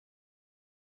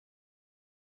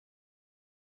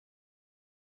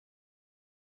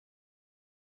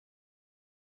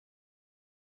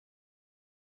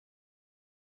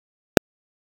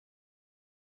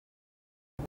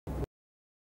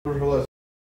relativity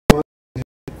is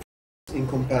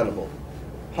incompatible.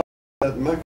 How does that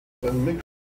macro and micro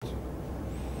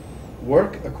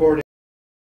work according to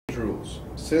these rules?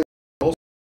 Since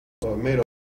also made of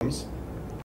atoms,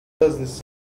 how does this?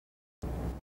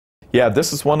 Yeah,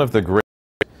 this is one of the great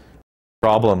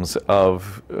problems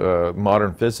of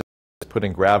modern physics,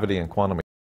 putting gravity and quantum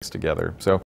mechanics together.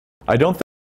 So I don't think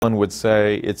one would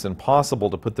say it's impossible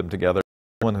to put them together.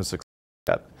 No one has succeeded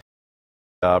yet.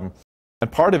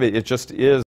 And part of it, it just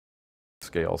is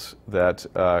scales that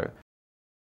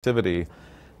activity,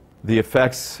 the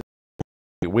effects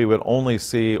we would only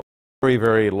see very,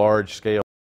 very large scale,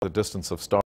 the distance of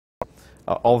stars.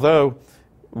 Although,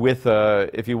 with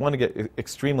if you want to get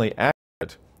extremely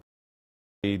accurate,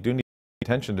 you do need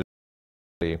attention to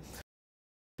the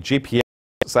GPS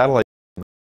satellite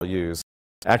we use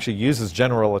actually uses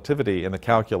general relativity in the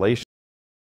calculation.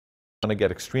 You want to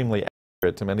get extremely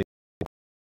accurate to many.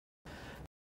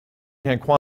 And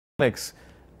quantum mechanics,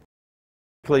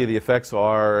 typically the effects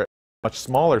are much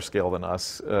smaller scale than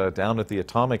us, down at the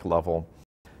atomic level,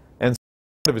 and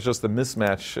part of it is just the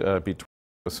mismatch between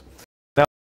those. Now,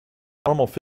 normal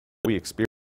physics we experience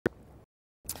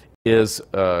is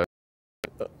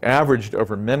averaged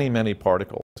over many, many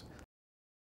particles.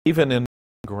 Even in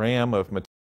a gram of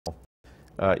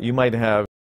material, you might have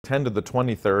 10 to the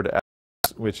 23rd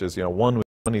atoms, which is 1 with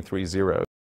 23 zeros,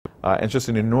 and just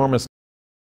an enormous.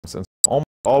 And almost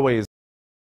always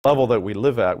the level that we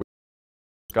live at,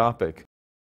 macroscopic,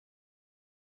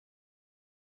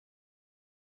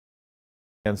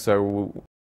 and so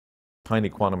tiny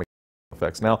quantum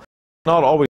effects. Now, not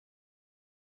always.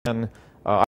 And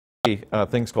I see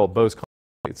things called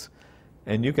Bosecondensates,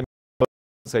 and you can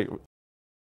say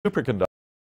superconductor,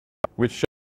 which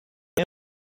shows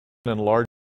in large.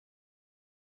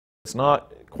 It's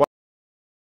not quite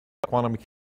quantum mechanics,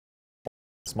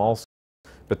 small,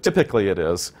 but typically it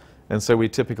is, and so we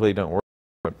typically don't work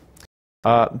with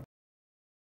it.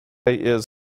 Is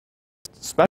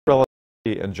special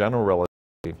relativity and general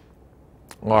relativity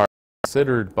are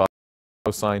considered by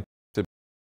scientists to be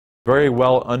very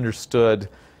well understood,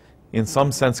 in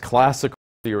some sense, classical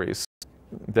theories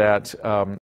that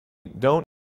don't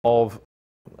involve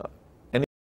anything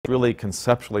really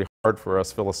conceptually hard for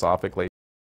us philosophically.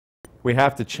 We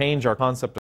have to change our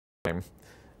concept of time,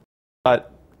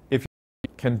 but if you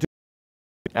can do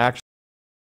actual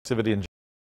relativity and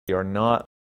generality are not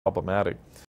problematic.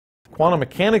 Quantum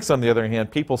mechanics, on the other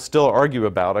hand, people still argue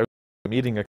about. I was at a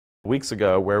meeting a couple weeks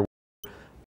ago where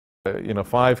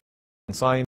 5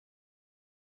 scientists,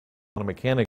 quantum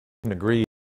mechanics can agree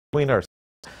between ourselves.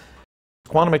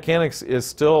 Quantum mechanics is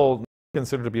still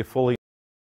considered to be fully.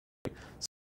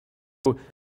 So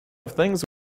things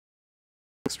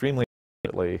extremely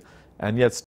immediately, and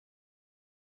yet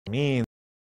means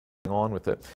going on with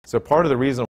it. So part of the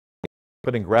reason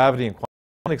putting gravity and quantum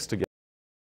mechanics together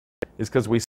is because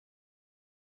we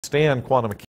understand quantum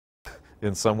mechanics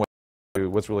in some way,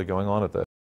 what's really going on at the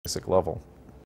basic level.